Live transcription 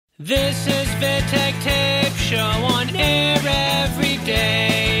This is Vittek Tape Show on air every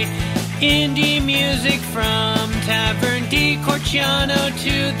day. Indie music from Tavern di Corciano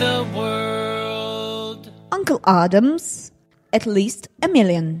to the world. Uncle Adam's At Least a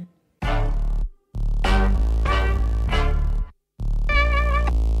Million.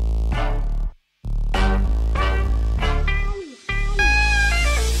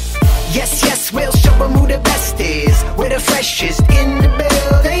 Yes, yes, we'll show them who the best is. We're the freshest in the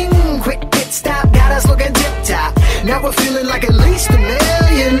building. Quick pit stop, got us looking tip-top. Now we're feeling like at least a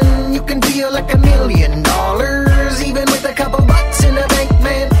million. You can feel like $1 million, even with a couple bucks in the bank,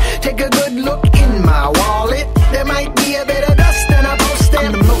 man. Take a good look in my wallet. There might be a bit of dust and a post.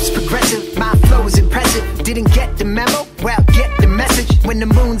 I'm the most progressive, my flow's impressive. Didn't get the memo? Well, get the message. When the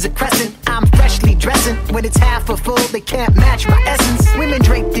moon's a crescent, I'm freshly dressing. When it's half a full, they can't match my essence. Women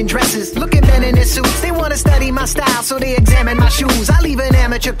draped in dresses, looking men in their suits. They wanna study my style, so they examine my shoes. I leave an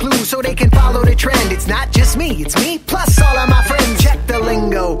amateur clue so they can follow the trend. It's not just me, it's me plus all of my friends. Check the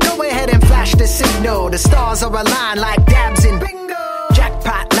lingo, go ahead and flash the signal. The stars are aligned like dabs in bingo.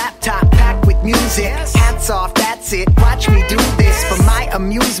 Jackpot laptop packed with music. Hats off, that's it, watch me do this. For my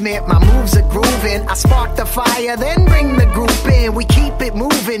amusement, my moves are grooving. I spark the fire, then bring the group in. We keep it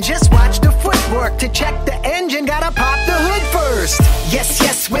moving, just watch the footwork. To check the engine, gotta pop the hood first. Yes,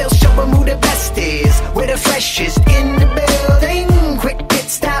 yes, we'll show them who the best is. We're the freshest in the building. Quick pit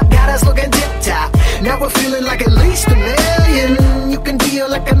stop, got us looking tip-top. Now we're feeling like at least a million. You can feel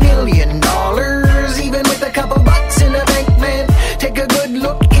like $1 million, even with a couple bucks in the bank, man. Take a good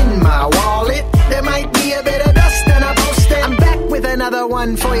look in my wallet. There might be a bit of dust and a post. I'm back with another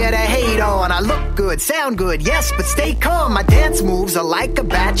one for you to hate on. I look good, sound good, yes, but stay calm. My dance moves are like a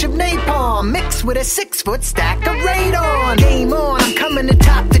batch of napalm, mixed with a 6-foot stack of radon. Game on, I'm coming to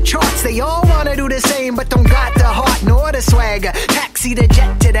top the charts. They all wanna do the same, but don't got the heart nor the swagger. Taxi the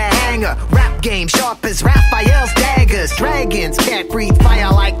jet to the hangar. Rap game sharp as Raphael's daggers. Dragons can't breathe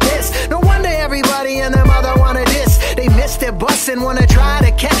fire like this. No wonder everybody and their mother wanna diss. They miss their bus and wanna try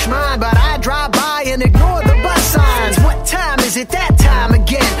to catch mine, but I drive by and ignore the bus signs. What time is it that time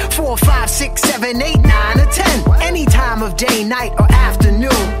again? 4, 5, 6, 7, 8, 9, or 10. Any time of day, night, or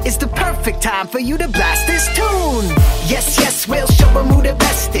afternoon is the perfect time for you to blast this tune. Yes, yes, we'll show them who the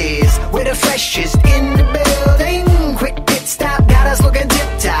best is. We're the freshest in the building. Quick pit stop, got us looking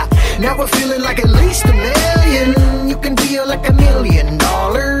tip-top. Now we're feeling like at least a million. You can feel like $1 million,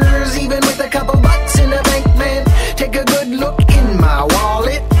 even with a couple bucks in the bank, man. Take a good look in my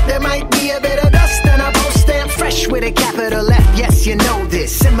wallet. There might be a bit of dust and a post stamp. Fresh with a capital F, yes, you know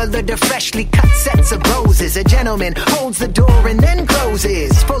this. Similar to freshly cut sets of roses. A gentleman holds the door and then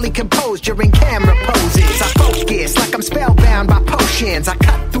closes. Fully composed during camera poses. I focus like I'm spellbound by potions. I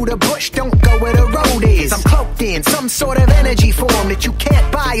cut through the bush, don't go where the road is. I'm cloaked in some sort of energy form that you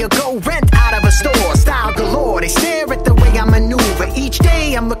can't buy or go rent out of a store. Style galore, they stare at the way I maneuver. Each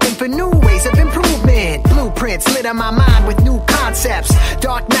day I'm looking for new ways of improvement. Blueprints lit on my mind with new concepts.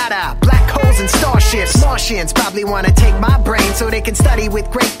 Dark matter, black holes and starships. Martians probably want to take my brain so they can study with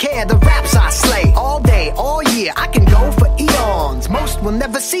great care the raps I slay. All day, all year, I can go for eons. Most will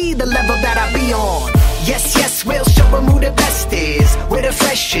never see the level that I be on. Yes, yes, we'll show them who the best is. We're the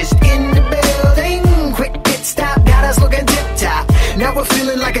freshest in the building. Quick pit stop, got us looking tip-top. Now we're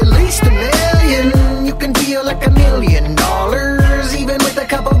feeling like at least a million. You can feel like $1 million, even with a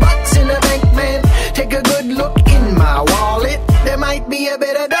couple bucks in the bank, man. Take a good look in my wallet. There might be a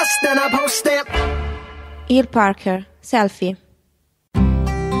bit of dust and a post stamp. Earl Parker, Selfie.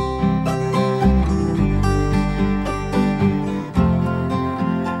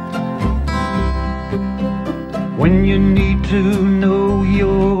 When you need to know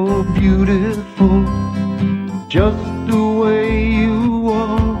you're beautiful, just the way you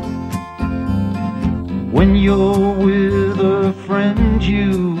are. When you're with a friend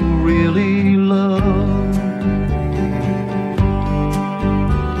you really love.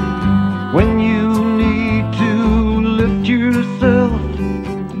 When you need to lift yourself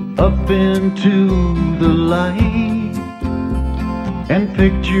up into the light and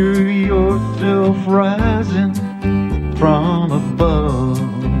picture yourself rising from above.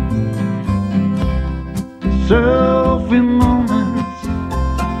 Selfie moments,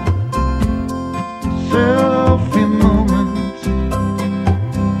 selfie moments.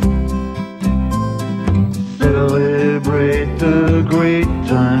 Celebrate the great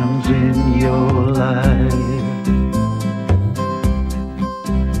times in your life.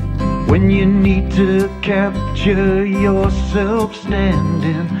 When you need to capture yourself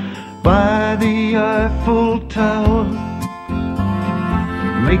standing by the Eiffel Tower,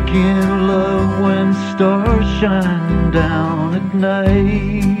 making love when stars shine down at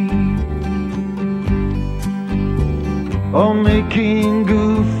night. or making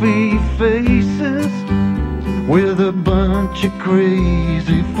goofy faces with a bunch of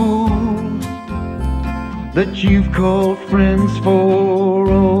crazy fools that you've called friends for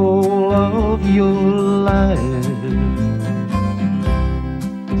all of your life.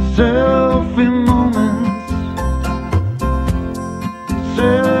 Selfie moments,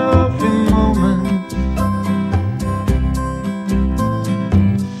 selfie moments.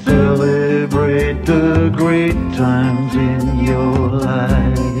 Celebrate the great times in your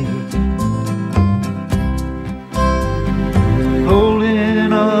life.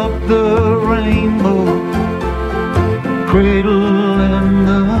 Holding up the rainbow, cradle and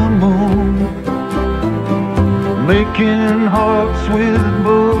the moon, making hearts with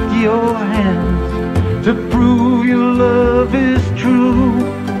both your hands to prove your love is true.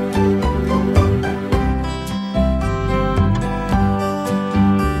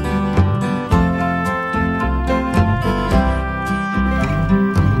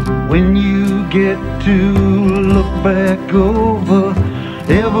 When you get to look back over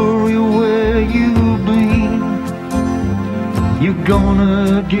everywhere you've been, you're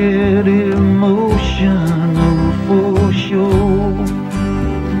gonna get emotional for sure.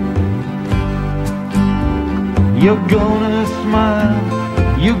 You're gonna smile,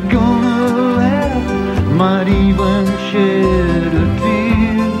 you're gonna laugh, might even shed a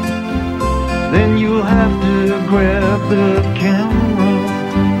tear. Then you'll have to grab the camera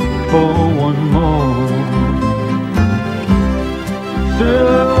for one more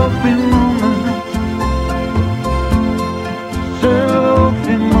selfie moment,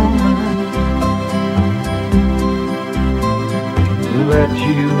 selfie moment. Let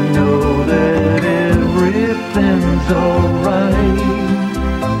you know that everything's alright.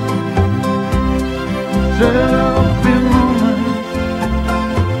 Selfie moment,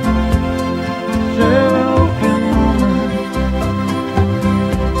 selfie moment.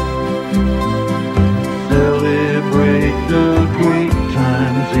 Celebrate the great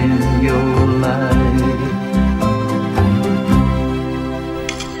times in your life.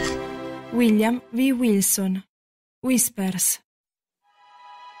 William V.Wilson, Whispers.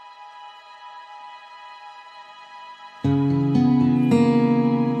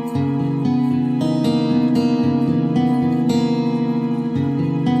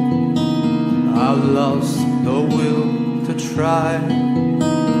 I've lost the will to try.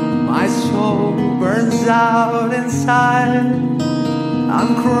 My soul burns out inside.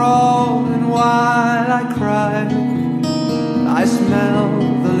 I'm crawling while I cry. I smell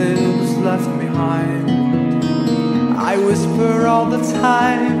the lips left behind. I whisper all the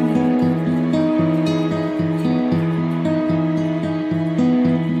time.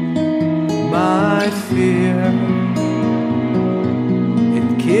 My fear, it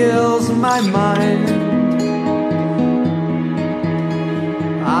kills my mind.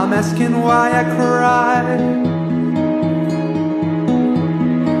 I'm asking why I cry.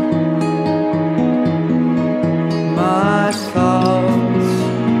 My thoughts,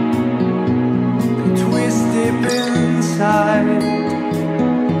 they twist deep inside.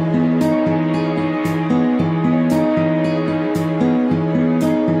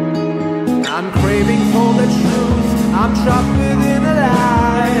 I'm craving for the truth. I'm trapped within a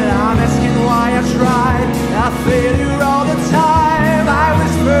lie. I'm asking why I tried. I fail you all the time. I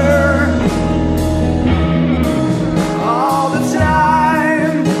whisper all the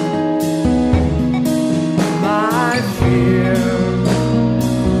time. My fear,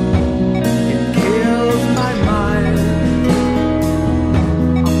 it kills my mind.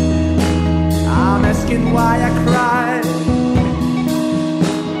 I'm asking why I cried.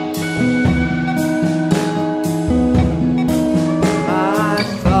 My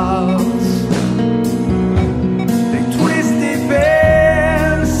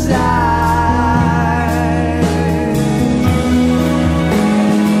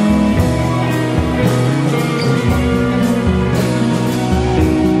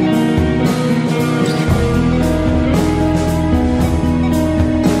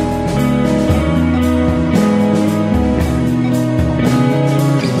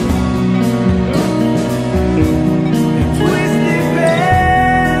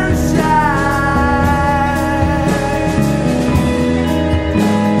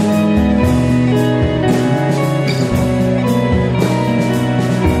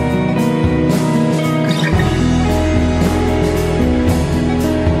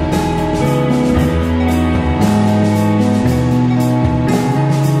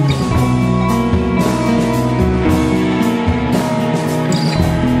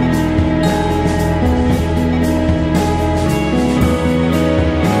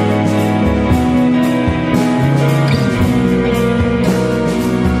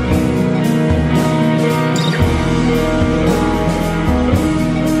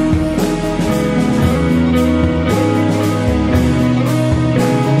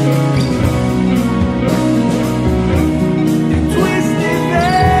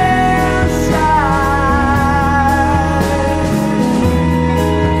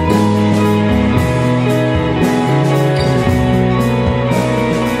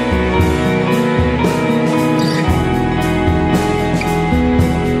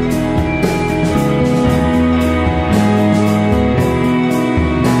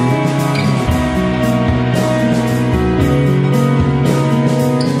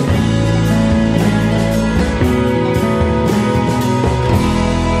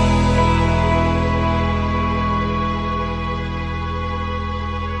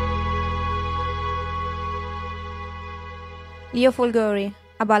Io Folgori,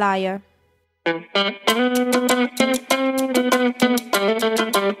 a Bailar.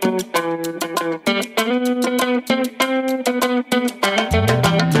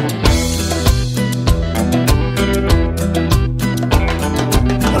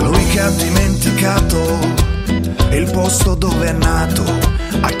 Lui che ha dimenticato il posto dove è nato,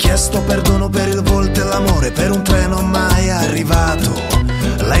 ha chiesto perdono per il volto e l'amore, per un treno mai arrivato.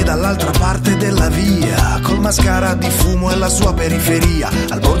 Lei dall'altra parte della via, col mascara di fumo e la sua periferia,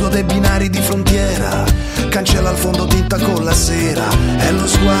 al bordo dei binari di frontiera, cancella il fondotinta con la sera. È lo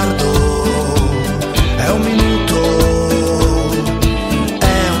sguardo, è un minuto,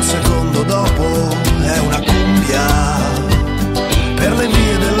 è un secondo dopo, è una cumbia per le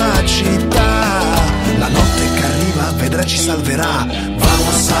vie della città. La notte che arriva vedrà ci salverà.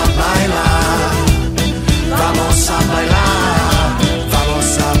 Vamos a bailar, vamos a bailar,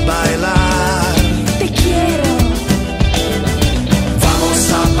 vamos a bailar. Te quiero.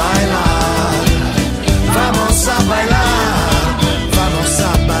 Vamos a bailar, vamos a bailar, vamos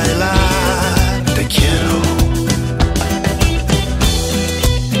a bailar. Te quiero.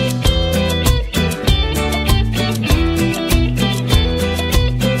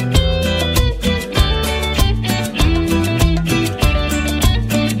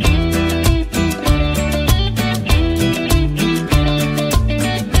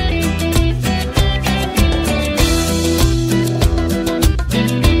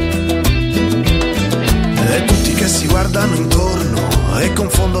 Guardano intorno e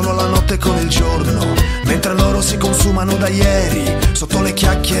confondono la notte con il giorno, mentre loro si consumano da ieri sotto le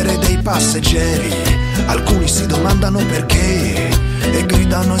chiacchiere dei passeggeri. Alcuni si domandano perché e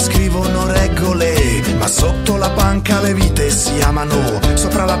gridano e scrivono regole, ma sotto la panca le vite si amano,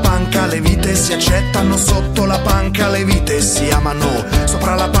 sopra la panca le vite si accettano, sotto la panca le vite si amano,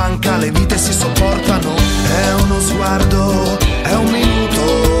 sopra la panca le vite si sopportano. È uno sguardo, è un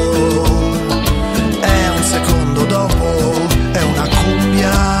minuto, è un secondo dopo, è una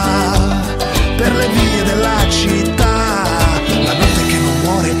cumbia per le vie della città. La notte che non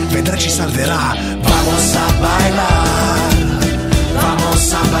muore vedrà ci salverà. Vamos a bailar,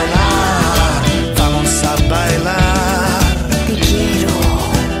 vamos a bailar, vamos a bailar. Te quiero.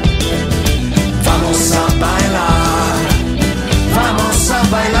 Vamos a bailar, vamos a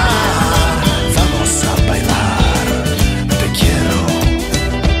bailar, vamos a bailar. Te quiero.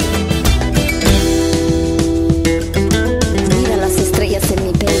 Mira las estrellas en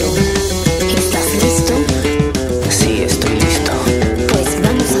mi pelo. ¿Estás listo? Sí, estoy listo. Pues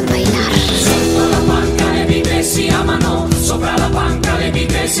vamos a bailar. Sotto la panca le vite si amano, sopra la panca le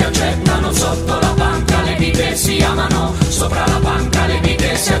vite si accettano, sotto la panca le vite si amano, sopra la panca le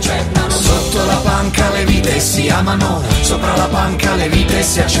vite si accettano, Sotto la panca le vite si amano, sopra la panca le vite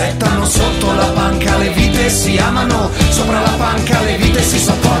si accettano, sotto la panca le vite si amano, sopra la panca le vite si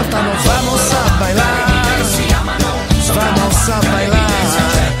sopportano. Vamos a bailar, vamos a bailar,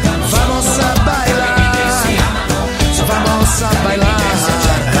 vamos a bailar, vamos a bailar.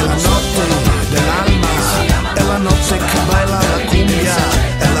 È la notte dell'alma, è la notte che baila la cumbia,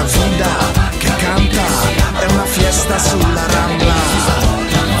 è la vida che canta, è una fiesta sulla rambla.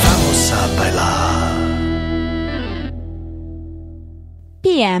 Vamos a bailar.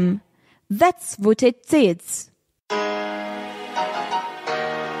 PM. Thatz Wut IT Iz.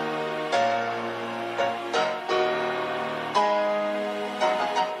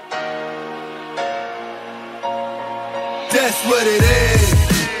 That's what it is.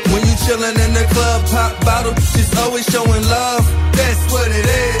 When you chillin' in the club, pop bottle, just always showing love. That's what it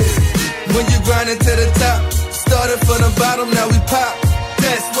is. When you grindin' to the top, started from the bottom, now we pop.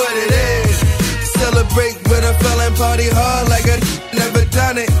 That's what it is. Celebrate with a felon, party hard like a never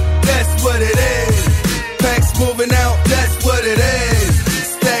done it. That's what it is. Packs moving out, that's what it is.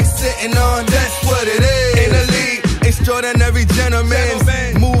 Stacks sitting on, that's what it is. In the league, extraordinary gentlemen.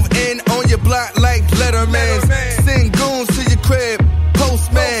 Move in on your block like Letterman. Send goons to your crib,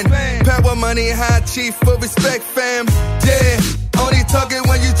 postman. Power money, high chief for respect, fam. Yeah, only talking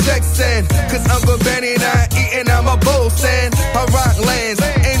when you check send. Cause Uncle Benny not eating out my bowl sand. I rock lands,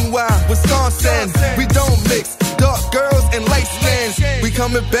 NY, Wisconsin. We don't mix dark girls and light skins. We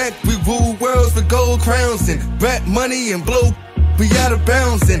coming back, we rule worlds with gold crowns and rap money and blow. We out of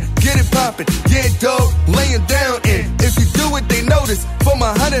bounds and get it poppin', yeah dog, laying down and if you do it they notice from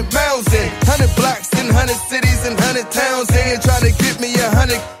 100 miles and 100 blocks and 100 cities and 100 towns. They ain't trying to get me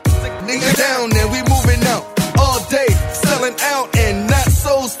 100 niggas down and we moving out all day, selling out and not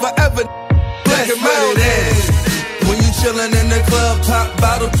souls forever. Black and what it is. When you chillin' in the club, pop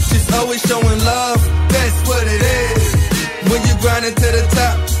bottle, just always showing love. That's what it is. When you grindin' to the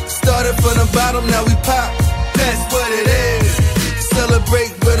top, started from the bottom, now we pop. That's what it is.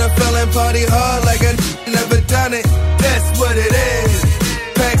 a felon, party hard like I never done it. That's what it is.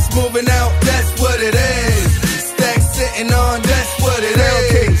 Packs moving out, that's what it is. Stacks sitting on, that's what it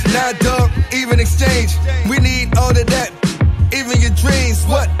is. Nah, dog, even exchange. We need all of that, even your dreams.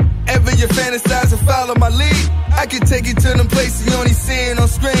 Whatever you fantasize and follow my lead, I can take you to them places you only seeing on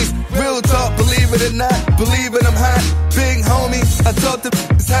screens. Real talk, believe it or not, believe it, I'm hot. Big homie, I taught the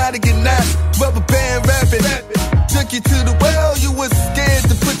it's how to get knots. Rubber band rapping, took you to the well, you was scared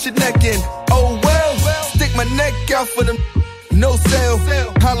to put your neck in. Oh well, stick my neck out for them, no sale.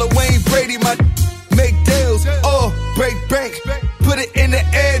 Halloween Brady, my make deals, break bank. Put it in the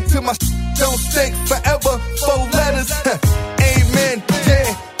air till my don't stink forever. 4 letters, amen,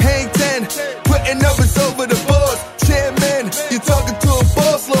 yeah, hang 10. Putting numbers over the boards, chairman. You talking to a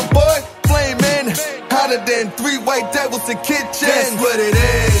boss, little boy, flaming. Hotter than 3 white devils in kitchen. That's what it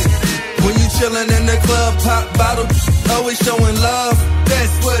is. When you chillin' in the club, pop bottle, always showing love.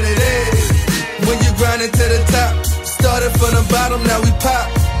 That's what it is. When you grindin' to the top, started from the bottom, now we pop.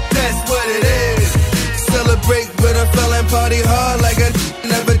 That's what it is. Celebrate with a felon, party hard like I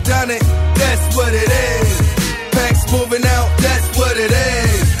never done it. That's what it is. Packs moving out, that's what it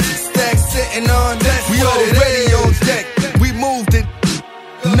is. Stacks sitting on, that's we what it is. We already on deck, we moved it.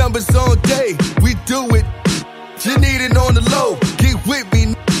 Numbers on day, we do it. You need it on the low, get with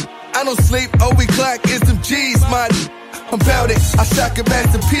me. I don't sleep, all we clock is them G's, my I'm bout it, I shock a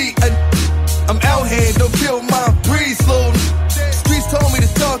Master P. I'm out here, don't kill my breeze, slow. Streets told me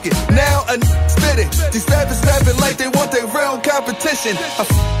to talk it, now I spit it. These rappers rapping like they want their real competition. I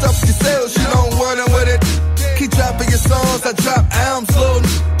f***ed up your sales, you don't want it with it. Keep dropping your songs, I drop albums, slow.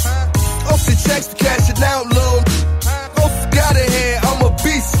 Off the checks for cashing out, low. Off got it here, I'm a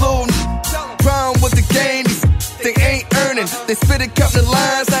beast, slow. Problem with the game, they ain't earning. They spit a couple of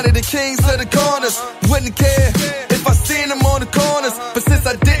lines out of the kings of the corners. Wouldn't care if I seen them on the corners, but since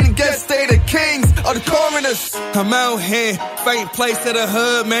I didn't guess, they the kings of the coroners. I'm out here, fighting place to the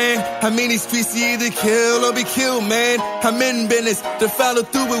hood, man. I mean these streets, you either kill or be killed, man. I'm in business to follow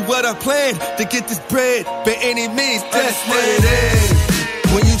through with what I planned, to get this bread by any means. That's what it is.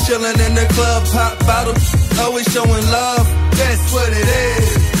 When you chillin' in the club, pop bottle, always showing love. That's what it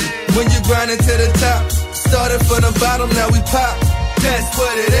is. When you grindin' to the top, started from the bottom, now we pop. That's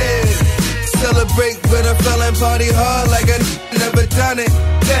what it is. Celebrate with a felon, party hard like I never done it.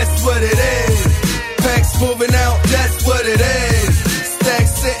 That's what it is. Packs moving out, that's what it is.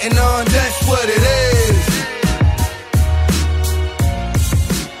 Stacks sitting on, that's what it is.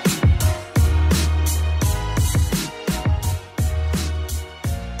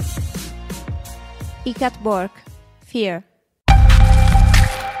 Ekat Bork, Fear.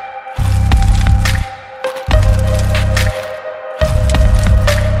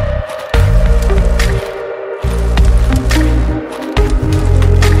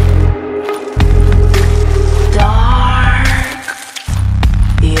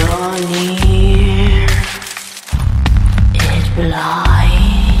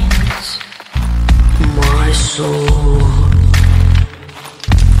 Blinds my soul.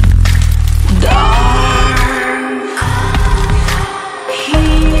 Dark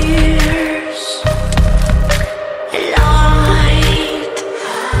hears light.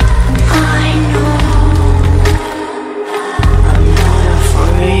 I know I'm not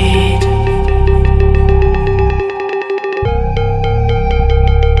afraid.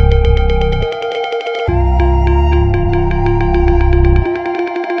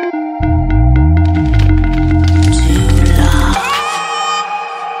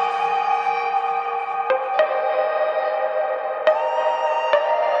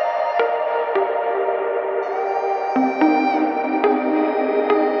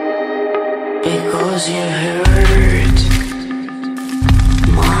 Because you hurt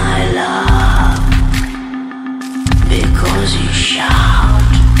my love, because you shout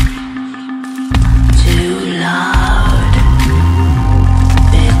too loud,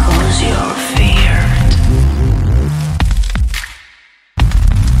 because you're feared,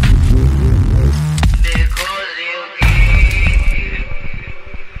 because you gave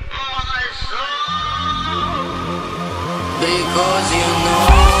my soul, because you know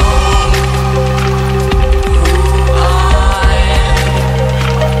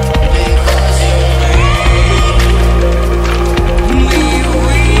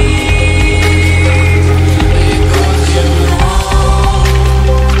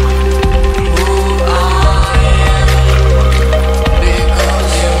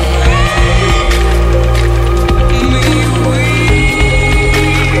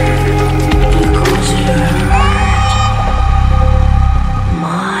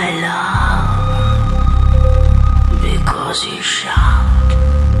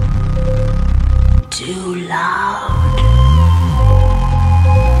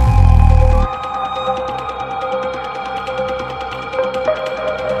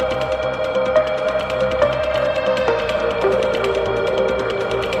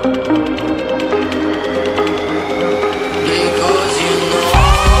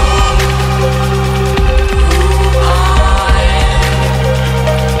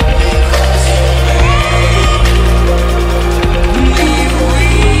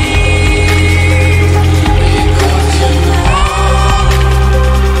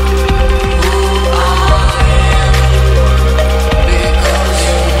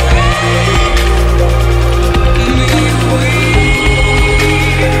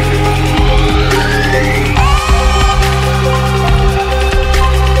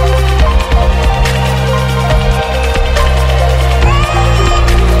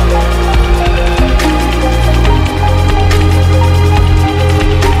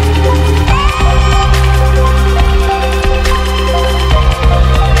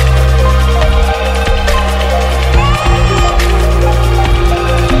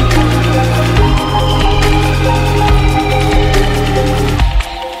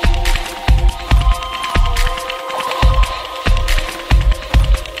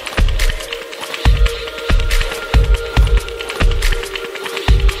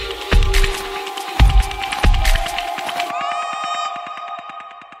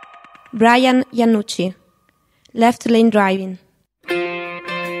Iannucci, Left Lane Drivin.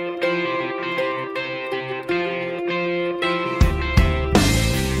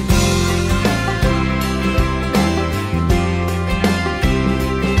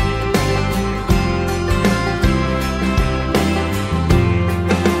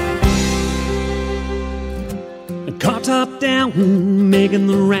 Car top down, making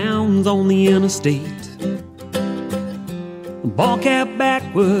the rounds on the interstate. Ball cap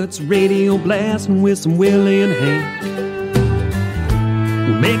backwards, radio blasting with some Willie and Hank.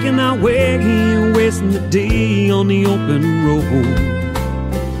 We're making our way, wasting the day on the open road.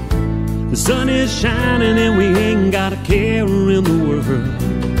 The sun is shining and we ain't got a care in the world.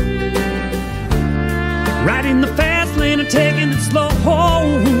 Riding the fast lane and taking it slow.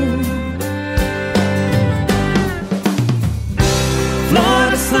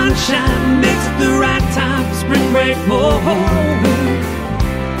 Florida sunshine makes it the right time for spring break mode.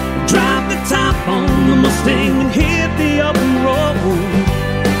 Drop the top on the Mustang and hit the open road.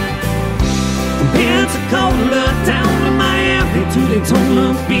 From Pensacola down to Miami to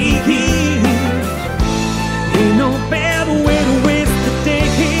Daytona Beach. Ain't no better way to waste the day.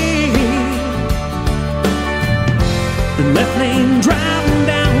 The left lane driving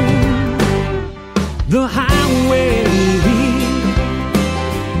down the highway.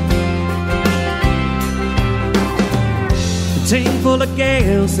 Tank full of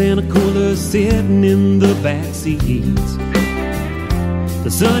gas and a cooler sitting in the back seats.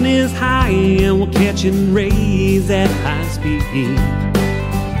 The sun is high and we're catching rays at high speed.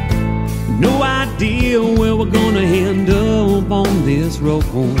 No idea where we're gonna end up on this road.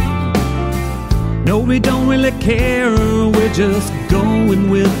 No, we don't really care, we're just going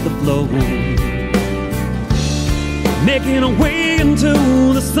with the flow. Making our way into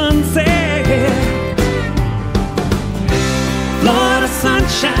the sunset. Florida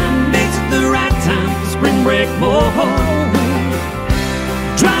sunshine makes it the right time for spring break mode.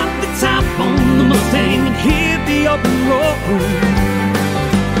 Drop the top on the Mustang and hit the open road.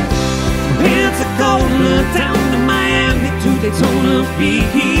 From Pensacola down to Miami to Daytona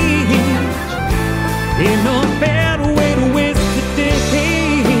Beach. Ain't no better way to waste the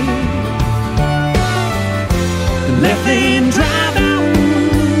day. The left lane drive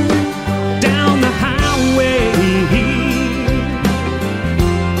down the highway.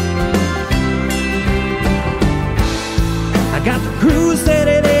 Got the cruise set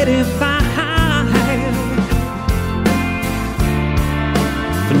at 85.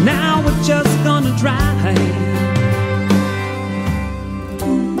 For now we're just gonna drive.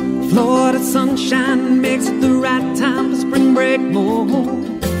 Florida sunshine makes it the right time for spring break mode.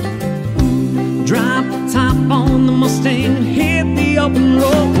 Drop the top on the Mustang and hit the open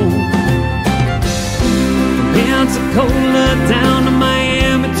road. From Pensacola down to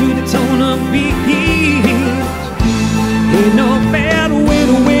Miami to Daytona Beach. Ain't no better way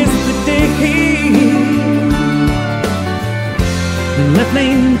to waste the day. The left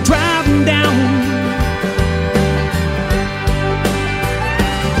lane driving down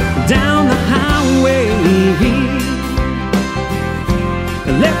the highway.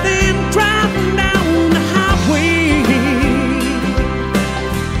 The left lane driving down the highway.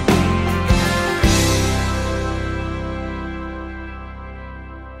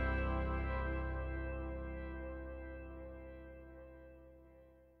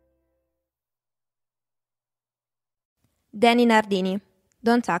 Nardini,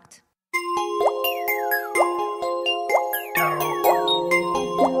 Don't Act.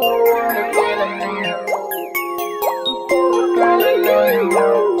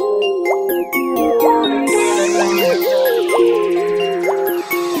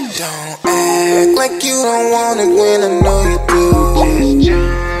 Like you don't want it when I know you do.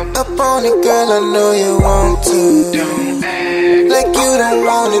 Up on it, girl, I know you want to. Like you don't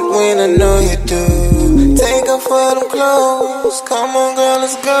want it when I know you do. Take off all them clothes, come on girl,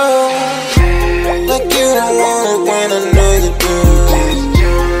 let's go. Like you don't want it when I know you do.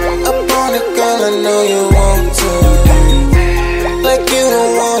 Up on it, girl, I know you want to. Like you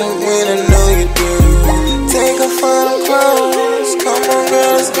don't want it when I know you do. Take off all them clothes, come on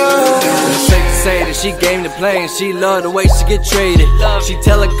girl, let's go. It's safe to say that she game to play and she love the way she get treated. She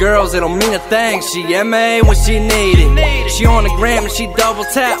tell her girls it don't mean a thing, she MA when she need it. She on the gram and she double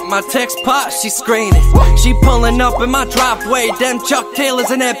tap, my text pop, she screening. She pulling up in my driveway, them Chuck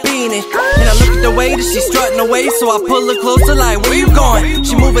Taylors and that beanie. And I look at the way that she strutting away, so I pull her closer like, where you going?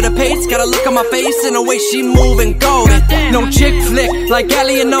 She moving a pace, gotta look at my face and the way she moving golden. No chick flick, like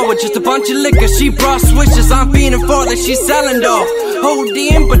Allie and Noah, just a bunch of liquor. She brought switches, I'm feeding for like she selling though.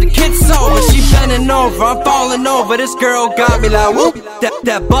 ODing, but the kid's sober, she bending over, I'm falling over. This girl got me like, whoop.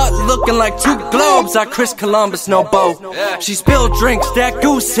 That butt looking like 2 globes, like Chris Columbus, no boat. She spilled drinks, that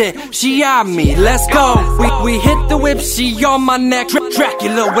goose hit, she eyed me, let's go. We hit the whip, she on my neck,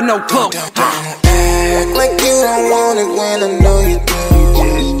 Dracula with no cloak. Don't act like you don't want it when I know you do.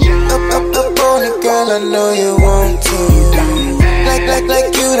 Up on it, girl, I know you want to.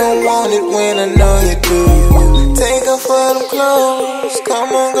 Like you don't want it when I know you do. Take off all them clothes,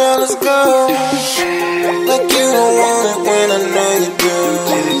 come on girl, let's go. Like you don't want it when I know you do.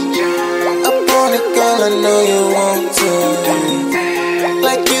 Up on it, girl, I know you want to.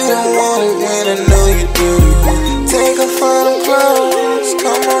 Like you don't want it when I know you do. Take off all them clothes,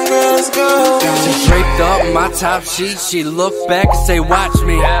 come on girl, let's go. She draped up in my top sheet, she looked back and say watch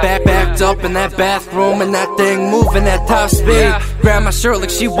me. Backed up in that bathroom and that thing moving at top speed. Grab my shirt like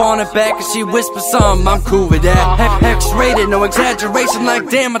she want it back and she whispered something, I'm cool with that. X-rated, no exaggeration, like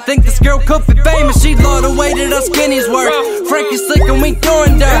damn, I think this girl could be famous. She love the way that us skinnies work. Frankie slick and we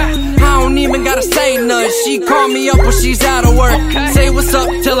doing dirt. I don't even gotta say nothing, she call me up when she's out of work. Say what's up,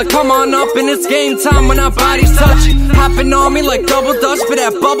 tell her come on up and it's game time when our bodies touch. Hopping on me like double dutch, but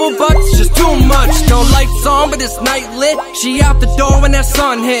that bubble butt's just too much. No lights on, but it's night lit. She out the door when that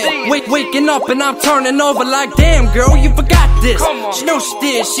sun hit. Waking up and I'm turning over like damn girl, you forgot this. She know she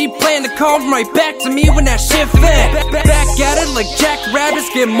did, she planned to come right back to me when that shit fit. Back at it like Jack Rabbits,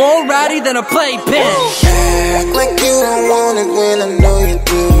 get more rowdy than a playpen. Act like you don't want it when I know you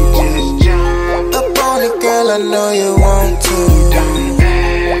do. Up on it, girl, I know you want to.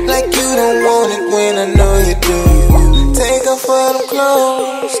 Like you don't want it when I know you do. Take off all them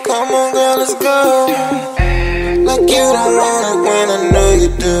clothes, come on girl, let's go. Like you don't want it when I know you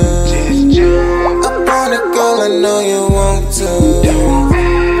do. Up on it, girl, I know you want to.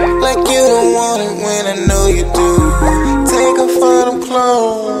 Like you don't want it when I know you do. Take off all them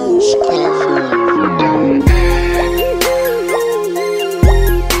clothes.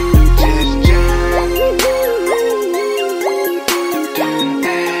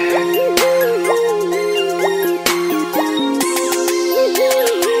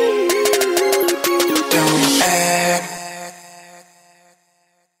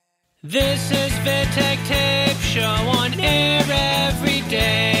 This is Vittek Tape Show on air every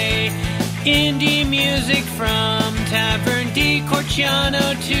day. Indie music from Tavern di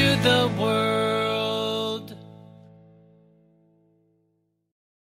Corciano to the world.